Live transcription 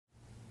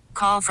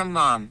Call from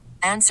mom.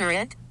 Answer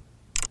it.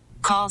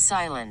 Call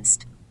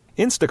silenced.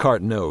 Instacart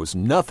knows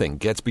nothing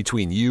gets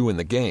between you and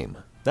the game.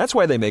 That's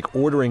why they make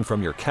ordering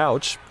from your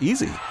couch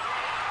easy.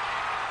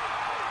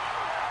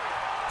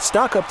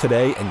 Stock up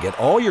today and get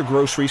all your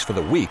groceries for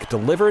the week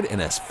delivered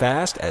in as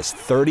fast as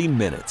 30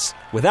 minutes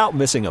without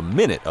missing a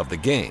minute of the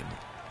game.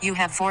 You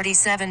have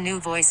 47 new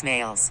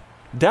voicemails.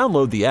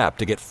 Download the app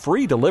to get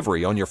free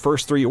delivery on your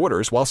first 3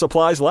 orders while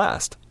supplies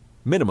last.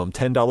 Minimum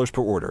 $10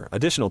 per order.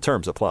 Additional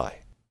terms apply.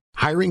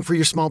 Hiring for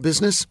your small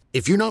business?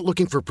 If you're not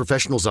looking for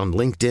professionals on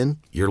LinkedIn,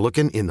 you're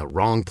looking in the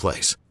wrong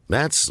place.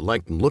 That's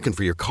like looking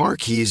for your car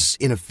keys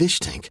in a fish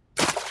tank.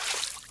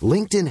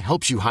 LinkedIn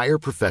helps you hire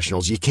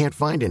professionals you can't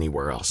find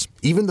anywhere else,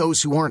 even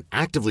those who aren't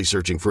actively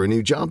searching for a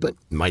new job but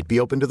might be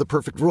open to the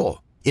perfect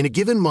role. In a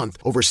given month,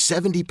 over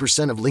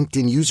 70% of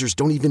LinkedIn users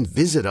don't even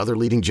visit other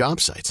leading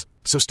job sites.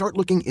 So start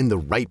looking in the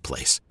right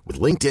place. With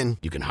LinkedIn,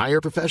 you can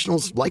hire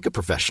professionals like a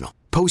professional.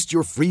 Post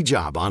your free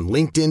job on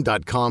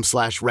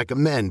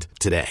linkedin.com/recommend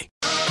today.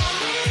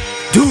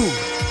 Dude,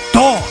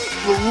 dog,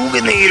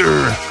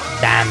 Luganator,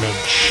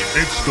 damage.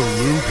 It's the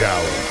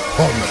Lug-Hour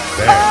on the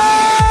bench.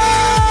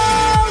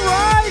 All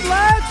right,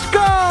 let's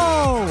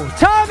go.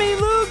 Tommy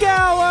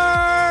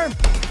Lugauer,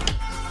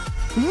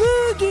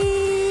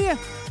 Loogie.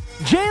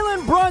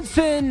 Jalen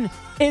Brunson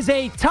is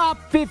a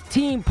top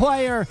 15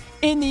 player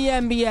in the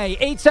NBA.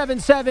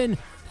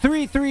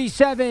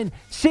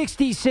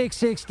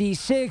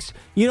 877-337-6666.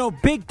 You know,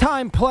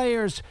 big-time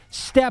players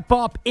step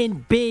up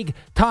in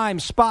big-time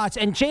spots.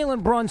 And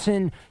Jalen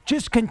Brunson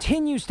just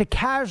continues to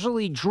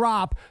casually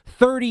drop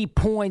 30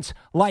 points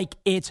like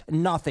it's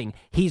nothing.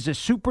 He's a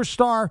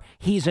superstar.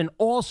 He's an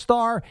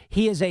all-star.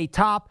 He is a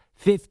top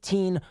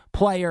 15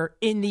 player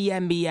in the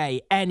NBA,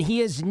 and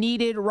he is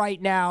needed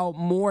right now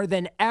more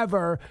than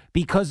ever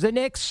because the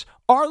Knicks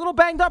are a little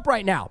banged up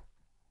right now.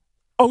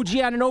 OG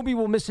Anunoby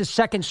will miss his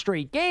second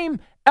straight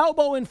game,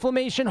 elbow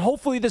inflammation.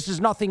 Hopefully this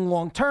is nothing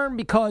long-term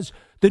because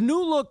the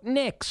new-look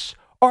Knicks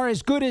are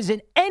as good as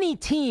in any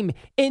team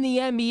in the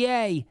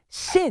NBA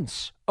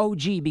since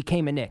OG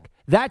became a Knick.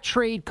 That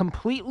trade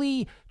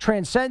completely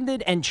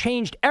transcended and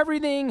changed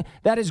everything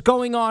that is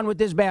going on with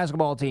this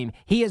basketball team.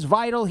 He is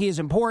vital. He is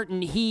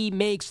important. He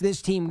makes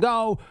this team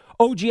go.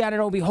 OG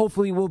Anunoby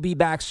hopefully will be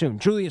back soon.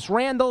 Julius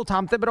Randle,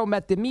 Tom Thibodeau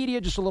met the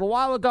media just a little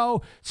while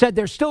ago, said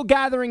they're still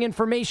gathering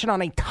information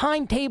on a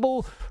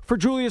timetable for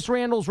Julius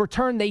Randle's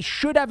return. They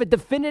should have a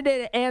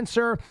definitive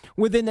answer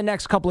within the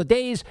next couple of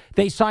days.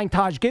 They signed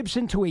Taj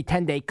Gibson to a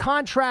 10-day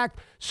contract.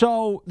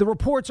 So the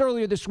reports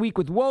earlier this week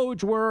with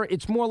Woj were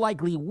it's more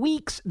likely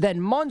weeks than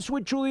months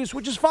with Julius,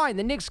 which is fine.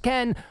 The Knicks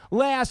can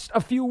last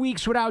a few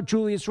weeks without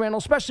Julius Randle,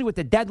 especially with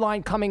the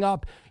deadline coming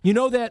up. You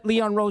know that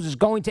Leon Rose is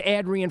going to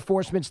add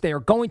reinforcements. They are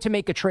going to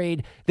make a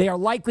trade. They are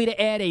likely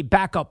to add a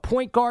backup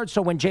point guard,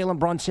 so when Jalen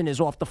Brunson is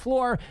off the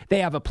floor, they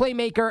have a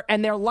playmaker,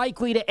 and they're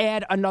likely to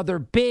add another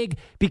big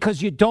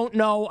because you don't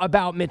know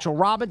about Mitchell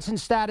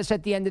Robinson's status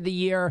at the end of the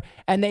year,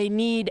 and they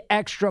need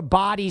extra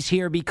bodies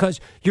here because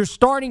you're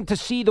starting to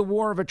see the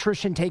war of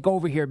attrition take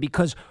over here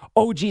because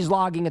OG's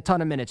logging a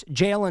ton of minutes.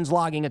 Jalen's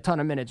logging a ton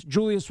of minutes.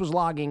 Julius was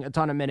logging a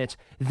ton of minutes.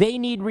 They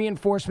need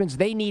reinforcements.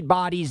 They need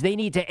bodies. They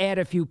need to add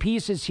a few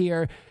pieces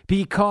here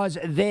because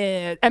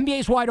the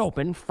NBA's wide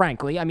open,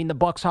 frankly. I mean, the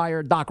Bucks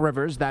hired Doc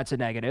Rivers. That's a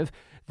negative.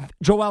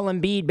 Joel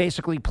Embiid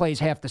basically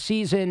plays half the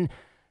season.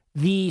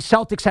 The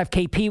Celtics have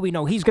KP. We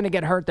know he's going to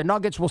get hurt. The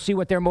Nuggets, we'll see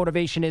what their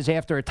motivation is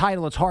after a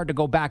title. It's hard to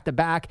go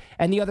back-to-back.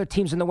 And the other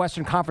teams in the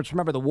Western Conference,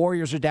 remember, the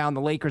Warriors are down,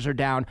 the Lakers are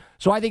down.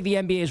 So I think the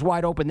NBA is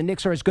wide open. The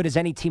Knicks are as good as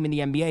any team in the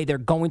NBA. They're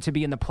going to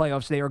be in the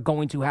playoffs. They are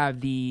going to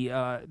have the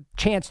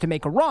chance to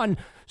make a run.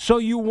 So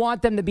you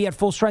want them to be at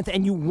full strength,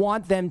 and you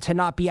want them to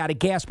not be out of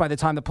gas by the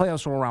time the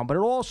playoffs roll around. But it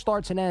all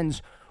starts and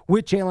ends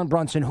with Jalen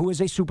Brunson, who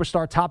is a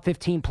superstar, top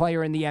 15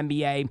 player in the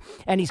NBA,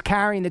 and he's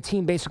carrying the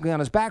team basically on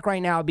his back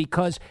right now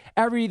because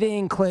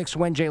everything clicks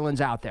when Jalen's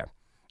out there.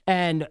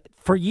 And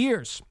for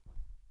years,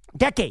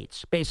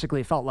 decades, basically,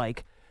 it felt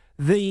like,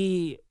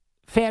 the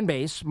fan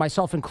base,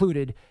 myself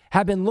included,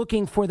 have been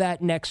looking for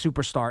that next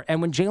superstar.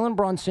 And when Jalen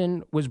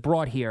Brunson was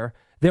brought here,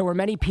 there were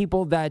many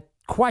people that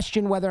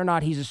questioned whether or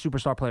not he's a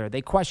superstar player.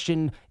 They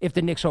questioned if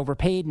the Knicks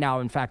overpaid. Now,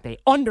 in fact, they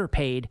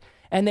underpaid.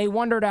 And they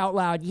wondered out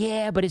loud,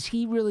 yeah, but is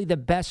he really the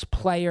best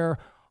player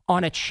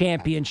on a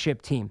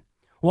championship team?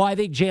 Well, I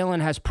think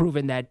Jalen has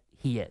proven that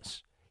he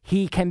is.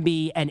 He can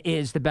be and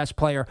is the best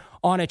player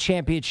on a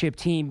championship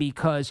team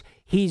because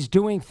he's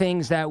doing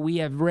things that we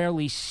have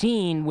rarely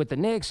seen with the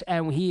Knicks,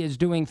 and he is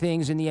doing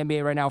things in the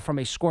NBA right now from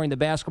a scoring the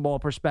basketball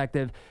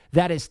perspective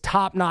that is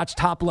top-notch,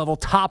 top-level,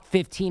 top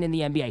 15 in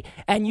the NBA.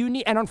 And you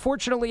need, and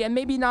unfortunately, and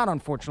maybe not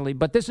unfortunately,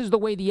 but this is the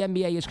way the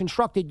NBA is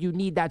constructed, you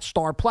need that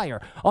star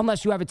player.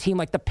 Unless you have a team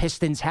like the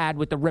Pistons had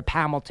with the Rip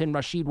Hamilton,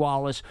 Rasheed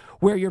Wallace,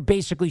 where you're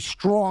basically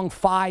strong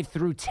 5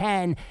 through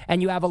 10,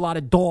 and you have a lot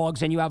of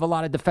dogs, and you have a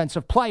lot of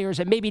defensive players,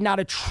 and maybe not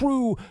a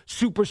true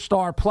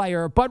superstar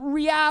player. But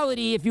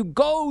reality, if you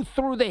go through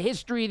through the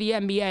history of the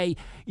NBA,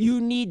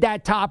 you need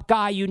that top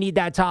guy, you need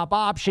that top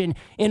option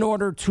in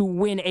order to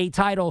win a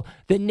title.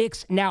 The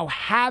Knicks now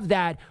have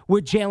that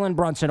with Jalen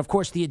Brunson. Of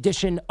course, the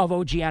addition of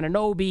OG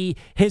Anunoby,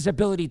 his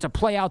ability to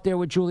play out there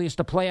with Julius,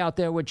 to play out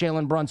there with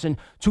Jalen Brunson,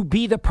 to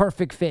be the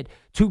perfect fit,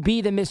 to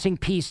be the missing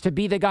piece, to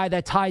be the guy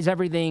that ties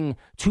everything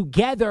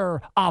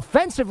together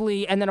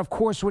offensively, and then, of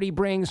course, what he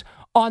brings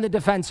on the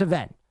defensive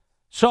end.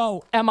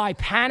 So, am I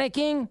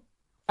panicking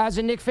as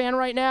a Knicks fan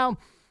right now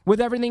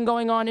with everything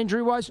going on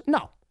injury-wise?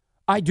 No.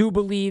 I do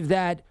believe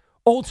that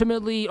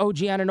ultimately, OG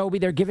Anunoby,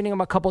 they're giving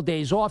him a couple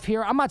days off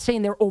here. I'm not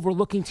saying they're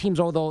overlooking teams,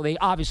 although they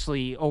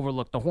obviously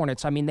overlook the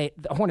Hornets. I mean, the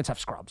Hornets have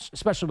scrubs,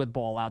 especially with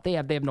Ball out. They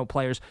have no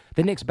players.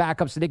 The Knicks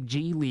backups, the Knicks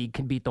G League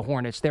can beat the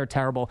Hornets. They're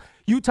terrible.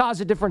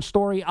 Utah's a different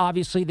story.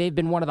 Obviously, they've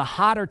been one of the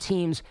hotter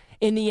teams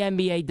in the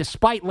NBA,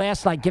 despite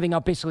last night giving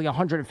up basically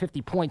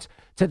 150 points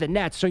to the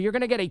Nets. So you're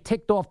going to get a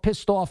ticked-off,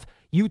 pissed-off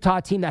Utah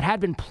team that had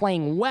been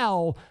playing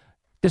well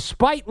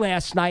despite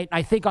last night.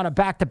 I think on a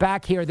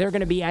back-to-back here, they're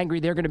going to be angry.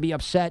 They're going to be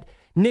upset.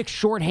 Knicks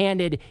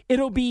shorthanded.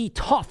 It'll be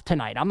tough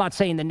tonight. I'm not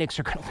saying the Knicks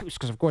are going to lose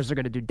because, of course, they're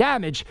going to do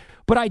damage,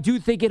 but I do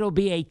think it'll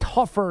be a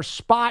tougher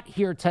spot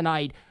here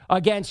tonight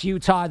against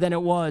Utah than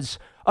it was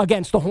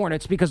against the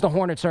Hornets, because the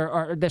Hornets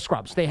are they're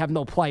scrubs. They have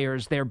no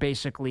players. They're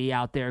basically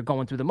out there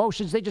going through the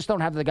motions. They just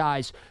don't have the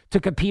guys to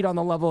compete on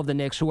the level of the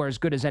Knicks, who are as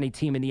good as any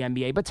team in the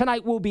NBA. But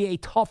tonight will be a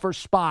tougher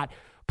spot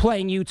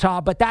playing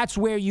Utah, but that's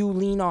where you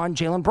lean on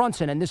Jalen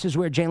Brunson, and this is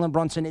where Jalen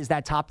Brunson is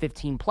that top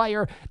 15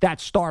 player, that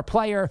star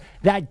player,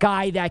 that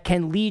guy that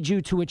can lead you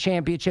to a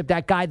championship,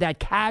 that guy that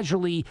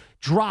casually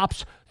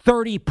drops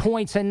 30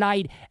 points a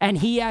night, and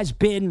he has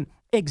been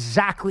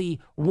exactly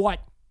what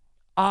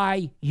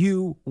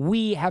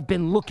we have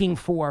been looking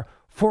for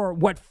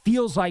what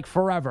feels like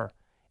forever.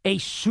 A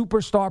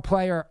superstar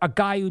player, a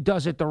guy who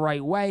does it the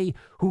right way,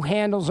 who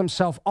handles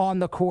himself on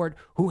the court,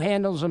 who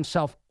handles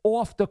himself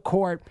off the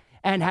court,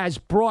 and has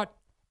brought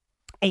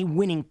a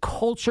winning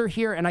culture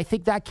here, and I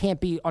think that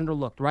can't be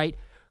underlooked, right?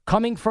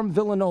 Coming from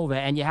Villanova,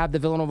 and you have the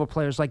Villanova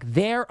players, like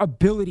their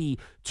ability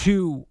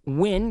to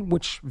win,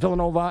 which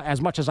Villanova,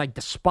 as much as I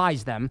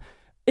despise them,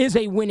 is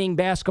a winning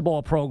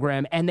basketball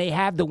program, and they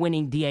have the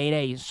winning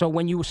DNA. So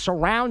when you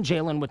surround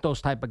Jalen with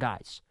those type of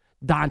guys,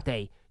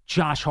 Dante,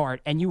 Josh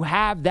Hart, and you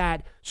have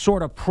that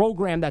sort of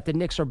program that the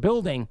Knicks are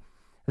building,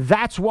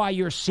 that's why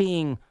you're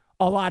seeing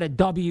a lot of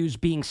W's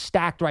being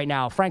stacked right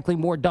now. Frankly,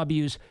 more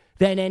W's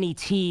than any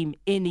team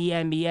in the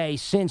NBA.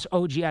 Since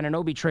OG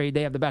Anunoby trade,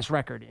 they have the best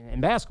record in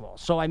basketball.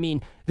 So, I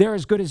mean, they're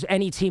as good as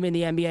any team in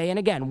the NBA. And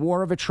again,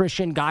 war of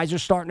attrition. Guys are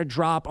starting to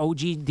drop.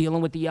 OG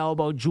dealing with the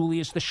elbow.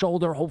 Julius, the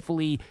shoulder.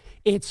 Hopefully,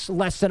 it's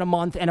less than a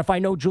month. And if I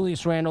know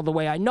Julius Randle the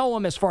way I know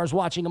him, as far as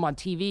watching him on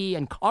TV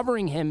and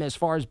covering him as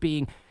far as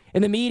being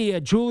in the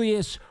media,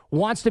 Julius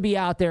wants to be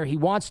out there. He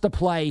wants to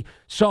play.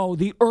 So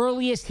the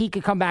earliest he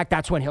could come back,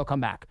 that's when he'll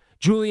come back.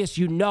 Julius,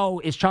 is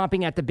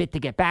chomping at the bit to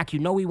get back. He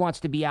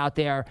wants to be out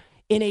there.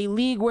 In a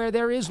league where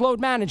there is load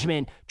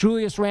management,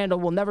 Julius Randle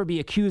will never be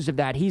accused of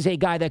that. He's a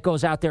guy that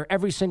goes out there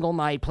every single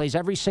night, plays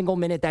every single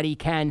minute that he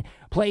can,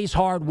 plays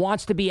hard,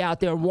 wants to be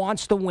out there,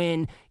 wants to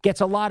win, gets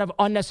a lot of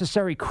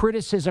unnecessary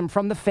criticism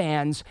from the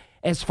fans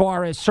as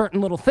far as certain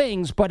little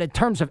things, but in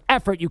terms of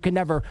effort, you can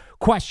never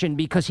question,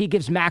 because he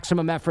gives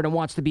maximum effort and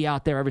wants to be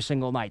out there every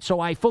single night. So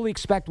I fully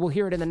expect we'll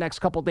hear it in the next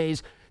couple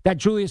days that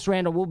Julius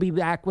Randle will be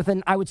back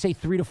within, I would say,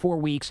 3 to 4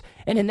 weeks.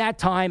 And in that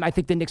time, I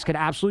think the Knicks could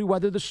absolutely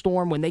weather the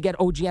storm when they get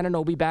OG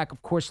Anunoby back,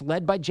 of course,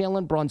 led by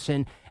Jalen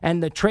Brunson,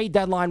 and the trade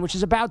deadline, which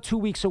is about 2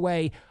 weeks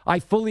away. I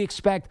fully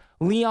expect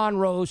Leon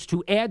Rose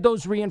to add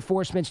those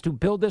reinforcements to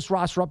build this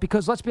roster up,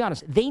 because let's be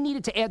honest, they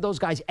needed to add those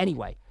guys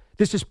anyway.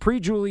 This is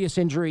pre-Julius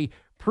injury,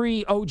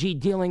 pre-OG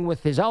dealing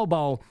with his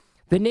elbow.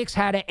 The Knicks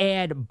had to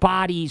add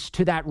bodies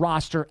to that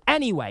roster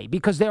anyway,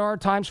 because there are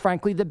times,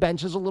 frankly, the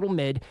bench is a little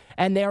mid,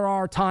 and there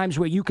are times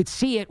where you could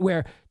see it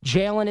where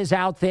Jalen is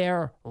out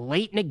there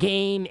late in a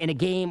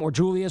game, or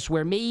Julius,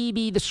 where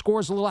maybe the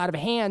score's a little out of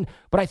hand,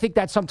 but I think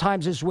that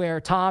sometimes is where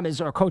Tom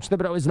or Coach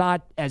Thibodeau is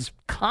not as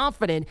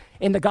confident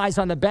in the guys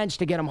on the bench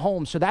to get them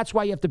home. So that's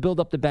why you have to build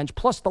up the bench,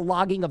 plus the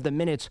logging of the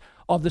minutes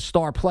of the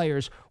star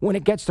players when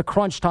it gets to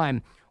crunch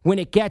time, when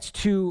it gets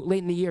to late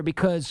in the year,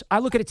 because I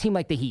look at a team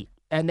like the Heat,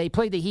 and they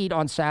played the Heat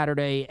on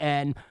Saturday,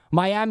 and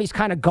Miami's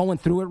kind of going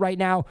through it right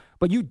now,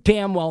 but you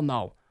damn well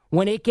know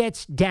when it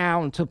gets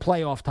down to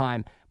playoff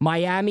time,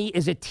 Miami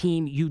is a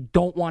team you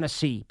don't want to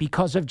see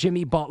because of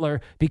Jimmy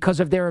Butler, because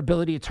of their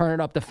ability to turn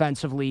it up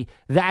defensively.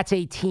 That's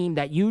a team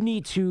that you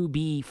need to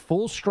be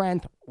full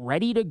strength,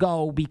 ready to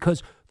go,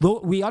 because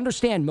we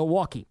understand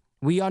Milwaukee,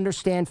 we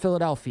understand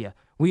Philadelphia,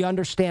 we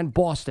understand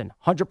Boston.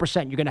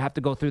 100% you're going to have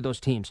to go through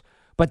those teams.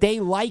 But they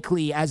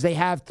likely, as they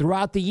have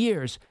throughout the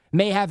years,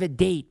 may have a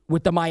date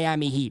with the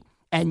Miami Heat.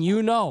 And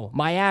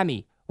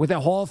Miami, with a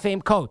Hall of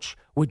Fame coach,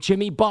 with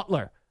Jimmy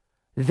Butler,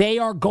 they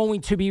are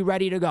going to be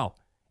ready to go.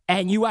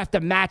 And you have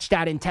to match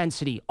that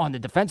intensity on the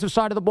defensive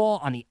side of the ball,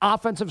 on the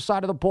offensive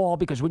side of the ball,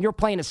 because when you're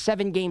playing a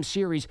 7-game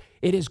series,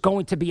 it is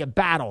going to be a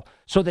battle.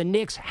 So the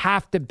Knicks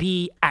have to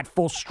be at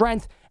full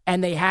strength,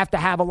 and they have to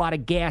have a lot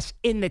of gas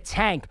in the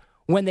tank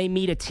when they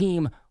meet a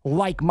team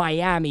like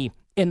Miami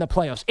in the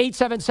playoffs.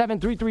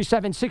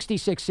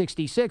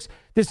 877-337-6666.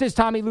 This is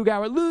Tommy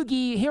Lugauer.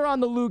 Loogie here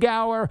on the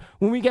Lug-Hour.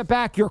 When we get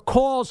back, your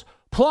calls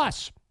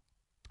plus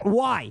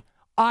why.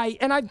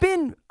 I've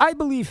been, I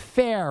believe,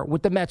 fair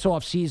with the Mets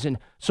offseason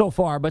so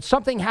far, but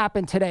something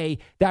happened today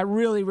that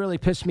really, really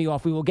pissed me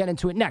off. We will get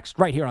into it next,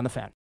 right here on The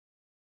Fan.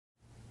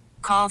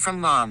 Call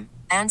from mom.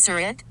 Answer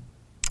it.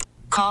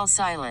 Call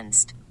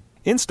silenced.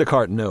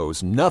 Instacart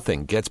knows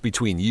nothing gets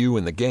between you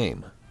and the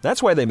game.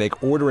 That's why they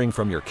make ordering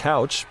from your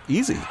couch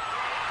easy.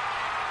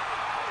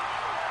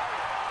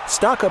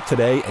 Stock up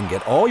today and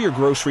get all your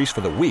groceries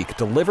for the week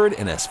delivered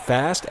in as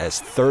fast as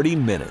 30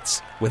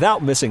 minutes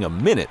without missing a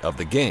minute of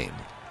the game.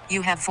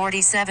 You have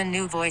 47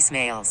 new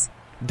voicemails.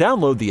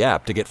 Download the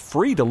app to get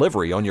free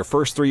delivery on your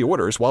first 3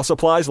 orders while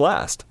supplies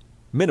last.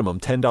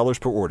 Minimum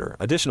 $10 per order.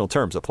 Additional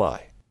terms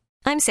apply.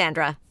 I'm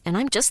Sandra, and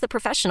I'm just the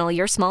professional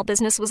your small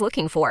business was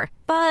looking for.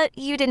 But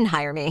you didn't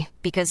hire me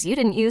because you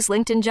didn't use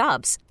LinkedIn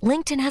Jobs.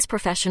 LinkedIn has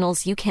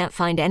professionals you can't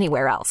find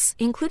anywhere else,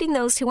 including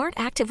those who aren't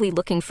actively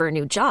looking for a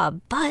new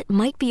job, but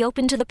might be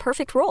open to the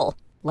perfect role,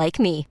 like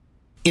me.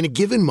 In a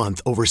given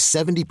month, over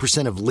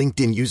 70% of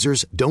LinkedIn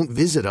users don't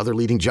visit other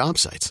leading job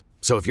sites.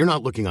 So if you're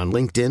not looking on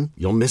LinkedIn,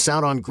 you'll miss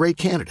out on great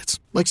candidates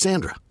like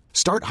Sandra.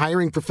 Start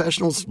hiring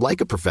professionals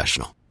like a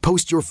professional.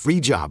 Post your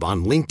free job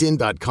on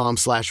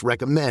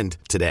linkedin.com/recommend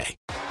today.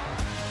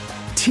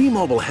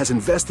 T-Mobile has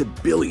invested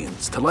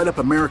billions to light up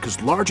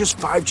America's largest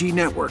 5G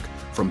network,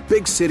 from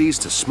big cities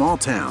to small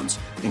towns,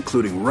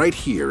 including right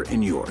here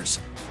in yours.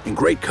 And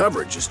great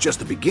coverage is just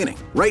the beginning.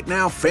 Right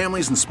now,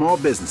 families and small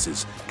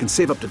businesses can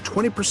save up to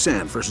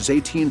 20% versus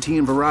AT&T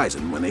and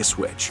Verizon when they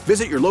switch.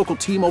 Visit your local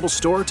T-Mobile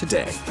store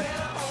today.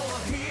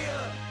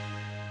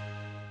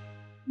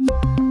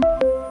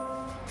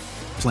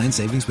 Plan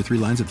savings with 3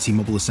 lines of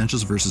T-Mobile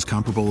Essentials versus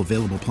comparable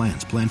available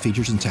plans. Plan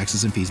features and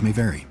taxes and fees may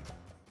vary.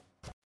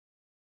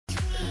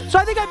 So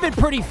I think I've been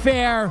pretty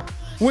fair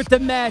with the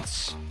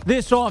Mets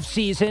this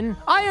offseason.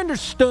 I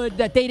understood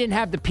that they didn't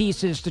have the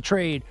pieces to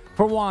trade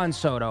for Juan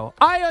Soto.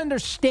 I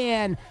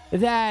understand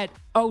that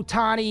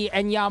Ohtani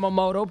and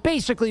Yamamoto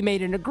basically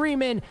made an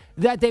agreement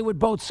that they would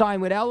both sign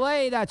with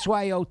LA. That's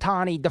why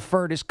Ohtani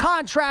deferred his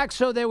contract,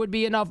 so there would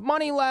be enough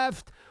money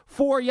left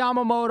for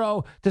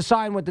Yamamoto to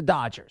sign with the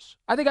Dodgers.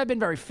 I think I've been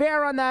very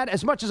fair on that.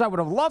 As much as I would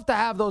have loved to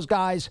have those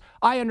guys,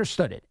 I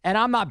understood it. And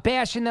I'm not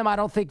bashing them. I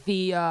don't think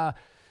the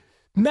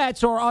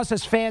Mets or us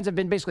as fans have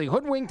been basically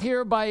hoodwinked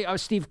here by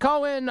Steve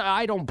Cohen.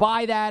 I don't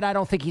buy that. I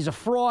don't think he's a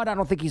fraud. I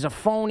don't think he's a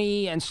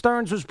phony. And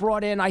Stearns was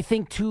brought in, I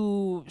think,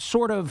 to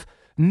sort of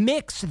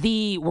mix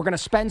the we're going to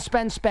spend,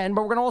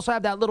 but we're going to also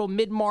have that little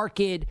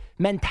mid-market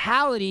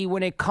mentality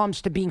when it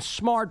comes to being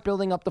smart,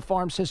 building up the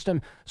farm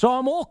system. So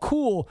I'm all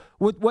cool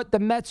with what the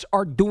Mets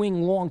are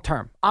doing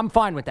long-term. I'm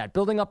fine with that.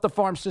 Building up the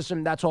farm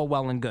system, that's all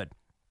well and good.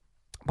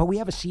 But we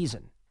have a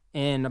season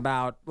in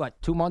about,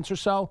 2 months or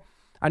so?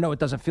 I know it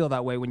doesn't feel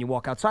that way when you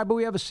walk outside, but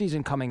we have a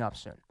season coming up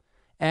soon.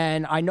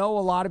 And I know a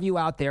lot of you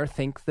out there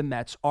think the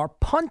Mets are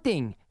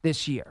punting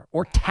this year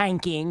or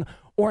tanking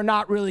or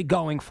not really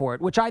going for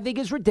it, which I think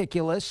is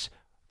ridiculous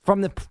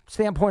from the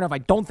standpoint of I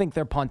don't think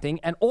they're punting.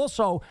 And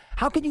also,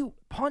 how can you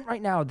punt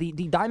right now? The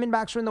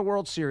Diamondbacks are in the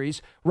World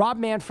Series. Rob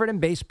Manfred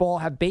and baseball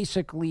have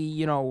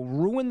basically,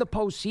 ruined the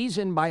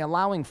postseason by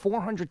allowing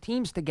 400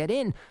 teams to get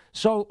in.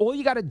 So all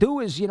you got to do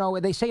is,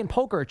 they say in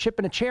poker, a chip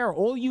in a chair.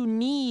 All you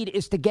need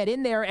is to get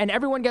in there, and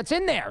everyone gets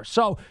in there.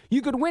 So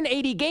you could win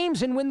 80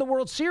 games and win the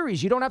World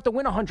Series. You don't have to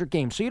win 100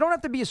 games. So you don't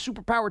have to be a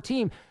superpower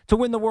team to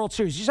win the World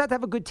Series. You just have to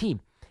have a good team.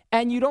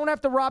 And you don't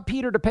have to rob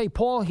Peter to pay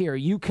Paul here.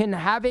 You can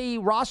have a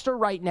roster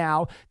right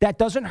now that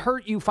doesn't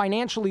hurt you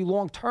financially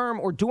long-term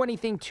or do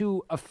anything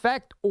to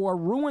affect or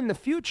ruin the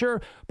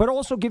future, but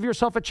also give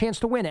yourself a chance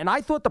to win. And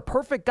I thought the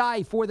perfect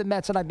guy for the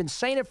Mets, and I've been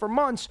saying it for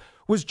months,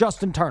 was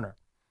Justin Turner.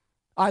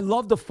 I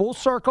love the full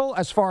circle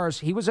as far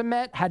as he was a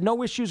Met, had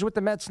no issues with the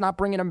Mets not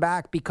bringing him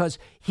back because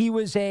he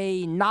was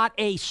not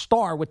a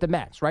star with the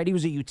Mets, right? He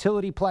was a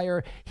utility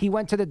player. He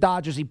went to the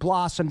Dodgers. He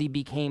blossomed. He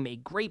became a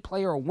great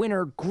player, a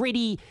winner,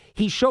 gritty.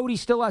 He showed he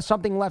still has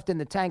something left in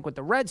the tank with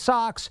the Red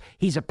Sox.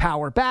 He's a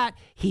power bat.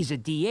 He's a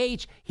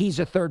DH. He's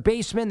a third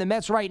baseman. The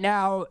Mets right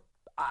now,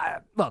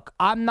 look,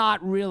 I'm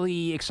not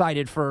really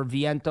excited for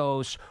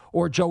Vientos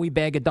or Joey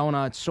Bag of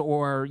Donuts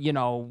or,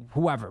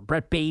 whoever,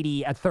 Brett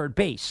Beatty at third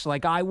base.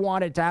 I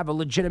wanted to have a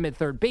legitimate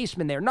third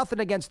baseman there. Nothing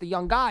against the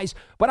young guys,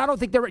 but I don't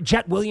think they're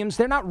Jet Williams.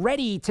 They're not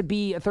ready to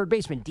be a third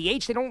baseman.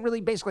 DH, they don't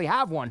really basically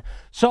have one.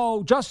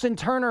 So Justin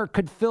Turner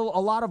could fill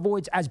a lot of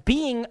voids as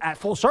being at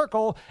full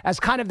circle as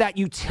kind of that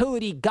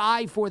utility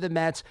guy for the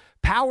Mets.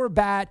 Power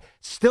bat,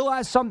 still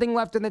has something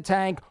left in the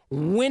tank.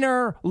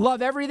 Winner,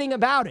 love everything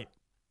about it.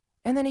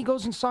 And then he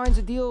goes and signs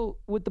a deal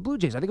with the Blue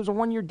Jays. I think it was a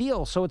 1-year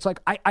deal. So it's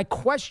I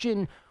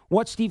question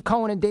what Steve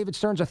Cohen and David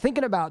Stearns are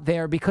thinking about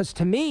there because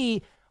to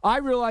me, I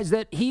realized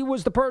that he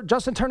was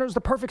Justin Turner was the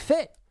perfect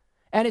fit.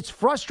 And it's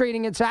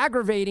frustrating. It's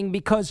aggravating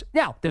because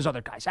now there's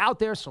other guys out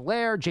there,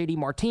 Soler, JD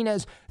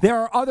Martinez. There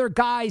are other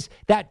guys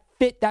that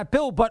fit that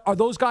bill, but are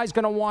those guys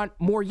going to want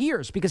more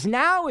years? Because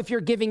now if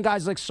you're giving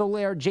guys like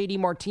Soler, JD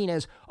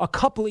Martinez a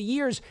couple of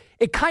years,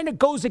 it kind of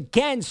goes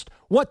against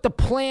what the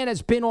plan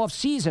has been off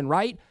season,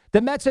 right?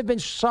 The Mets have been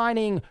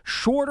signing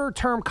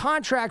shorter-term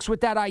contracts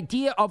with that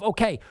idea of,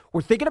 okay,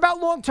 we're thinking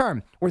about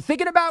long-term. We're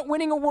thinking about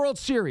winning a World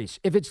Series.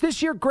 If it's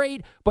this year,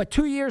 great, but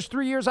 2 years,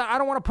 3 years, I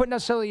don't want to put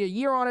necessarily a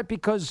year on it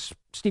because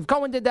Steve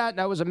Cohen did that, and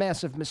that was a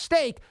massive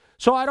mistake.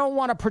 So I don't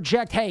want to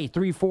project, hey,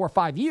 3, 4,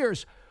 5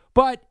 years,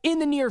 but in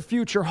the near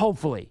future,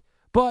 hopefully.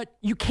 But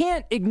you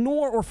can't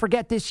ignore or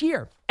forget this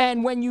year.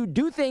 And when you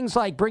do things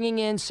like bringing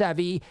in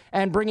Sevy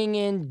and bringing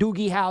in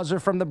Doogie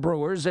Howser from the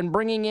Brewers and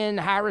bringing in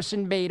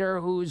Harrison Bader,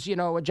 who's,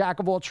 a jack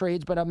of all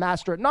trades but a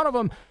master at none of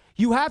them,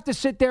 you have to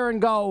sit there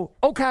and go,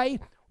 okay,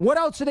 what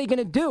else are they going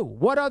to do?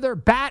 What other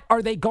bat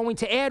are they going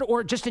to add?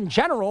 Or just in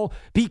general,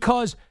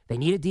 because they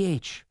need a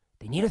DH.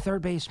 They need a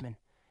third baseman.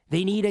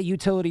 They need a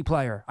utility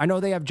player. I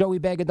know they have Joey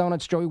Bag of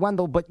Donuts, Joey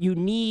Wendell, but you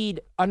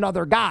need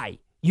another guy.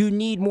 You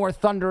need more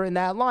thunder in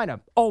that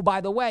lineup. Oh,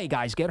 by the way,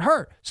 guys get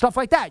hurt. Stuff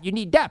like that. You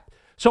need depth.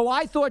 So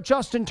I thought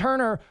Justin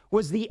Turner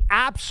was the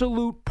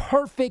absolute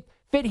perfect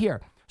fit here.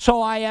 So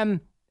I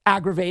am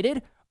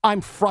aggravated.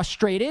 I'm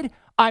frustrated.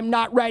 I'm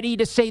not ready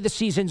to say the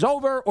season's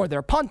over or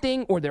they're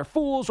punting or they're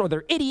fools or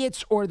they're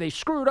idiots or they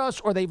screwed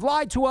us or they've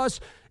lied to us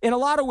in a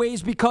lot of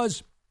ways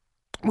because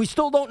we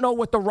still don't know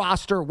what the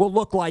roster will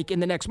look like in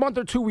the next month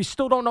or two. We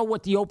still don't know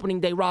what the opening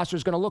day roster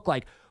is going to look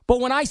like. But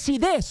when I see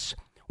this,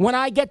 when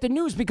I get the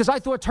news, because I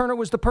thought Turner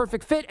was the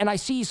perfect fit and I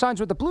see he signs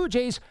with the Blue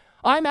Jays,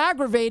 I'm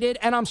aggravated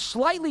and I'm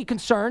slightly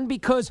concerned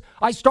because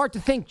I start to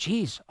think,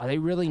 geez, are they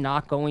really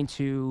not going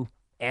to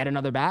add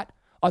another bat?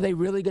 Are they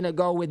really going to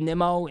go with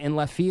Nimmo in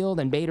left field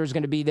and Bader's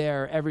going to be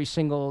there every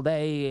single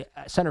day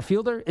center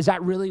fielder? Is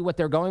that really what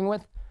they're going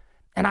with?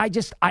 And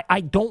I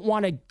don't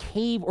want to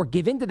cave or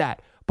give into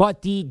that.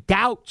 But the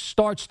doubt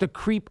starts to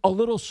creep a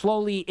little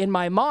slowly in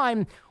my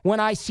mind when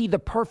I see the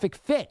perfect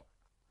fit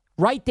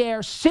right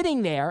there,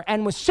 sitting there,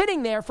 and was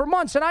sitting there for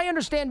months. And I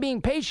understand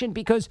being patient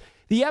because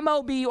the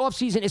MLB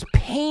offseason is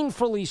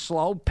painfully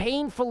slow,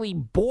 painfully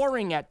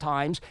boring at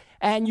times,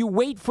 and you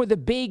wait for the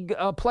big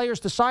players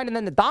to sign and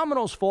then the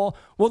dominoes fall.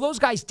 Well, those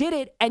guys did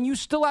it, and you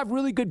still have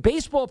really good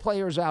baseball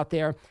players out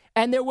there.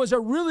 And there was a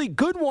really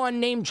good one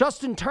named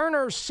Justin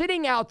Turner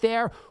sitting out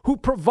there who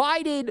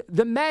provided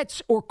the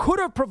Mets or could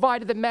have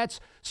provided the Mets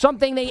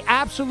something they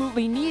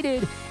absolutely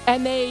needed,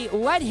 and they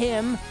let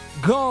him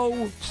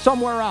go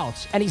somewhere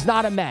else. And he's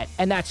not a Met.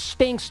 And that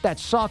stinks, that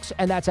sucks,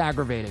 and that's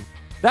aggravating.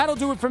 That'll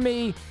do it for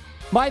me.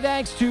 My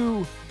thanks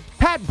to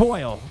Pat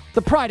Boyle,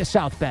 the pride of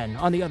South Bend,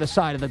 on the other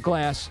side of the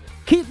glass.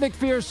 Keith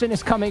McPherson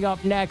is coming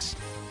up next.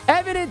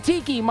 Evan and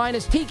Tiki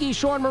minus Tiki.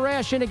 Sean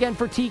Morash in again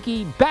for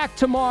Tiki. Back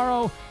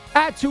tomorrow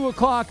at 2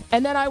 o'clock.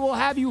 And then I will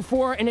have you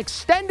for an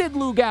extended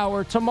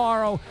Lug-Hour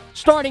tomorrow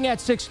starting at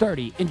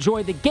 6:30.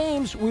 Enjoy the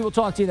games. We will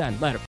talk to you then.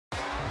 Later.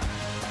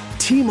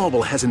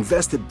 T-Mobile has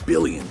invested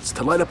billions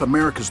to light up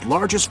America's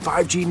largest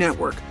 5G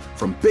network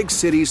from big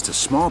cities to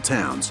small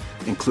towns,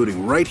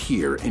 including right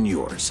here in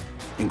yours.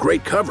 And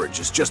great coverage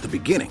is just the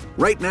beginning.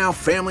 Right now,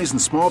 families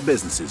and small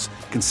businesses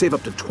can save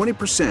up to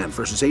 20%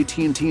 versus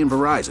AT&T and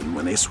Verizon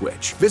when they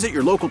switch. Visit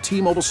your local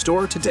T-Mobile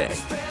store today.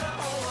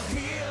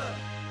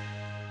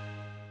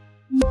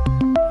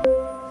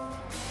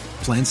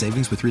 Plan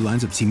savings with 3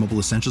 lines of T-Mobile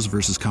Essentials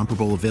versus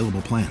comparable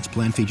available plans.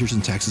 Plan features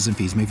and taxes and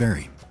fees may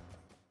vary.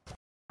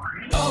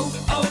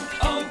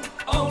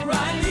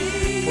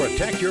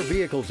 Protect your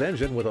vehicle's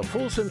engine with a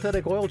full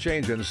synthetic oil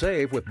change and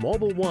save with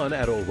Mobile One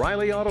at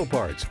O'Reilly Auto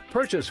Parts.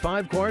 Purchase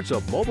 5 quarts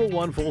of Mobile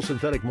One full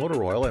synthetic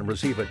motor oil and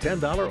receive a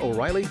 $10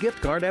 O'Reilly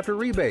gift card after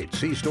rebate.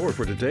 See store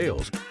for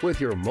details. With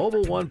your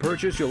Mobile One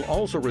purchase, you'll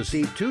also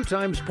receive 2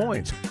 times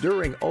points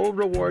during O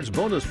Rewards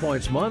Bonus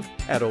Points Month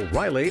at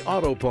O'Reilly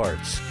Auto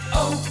Parts.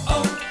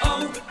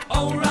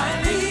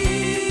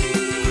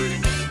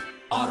 O'Reilly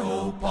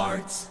Auto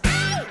Parts.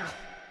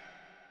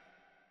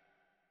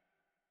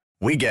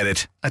 We get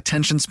it.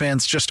 Attention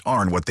spans just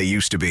aren't what they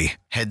used to be.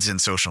 Heads in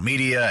social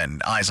media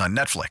and eyes on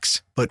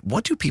Netflix. But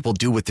what do people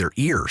do with their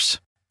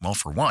ears? Well,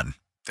 for one,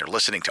 they're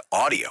listening to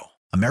audio.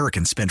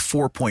 Americans spend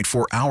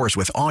 4.4 hours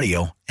with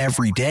audio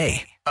every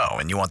day. Oh,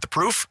 and you want the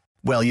proof?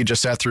 Well, you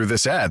just sat through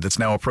this ad that's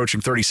now approaching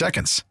 30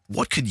 seconds.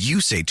 What could you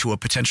say to a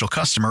potential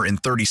customer in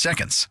 30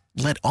 seconds?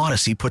 Let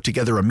Odyssey put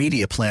together a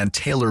media plan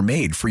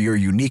tailor-made for your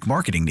unique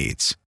marketing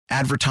needs.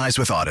 Advertise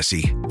with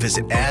Odyssey.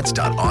 Visit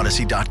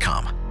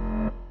ads.odyssey.com.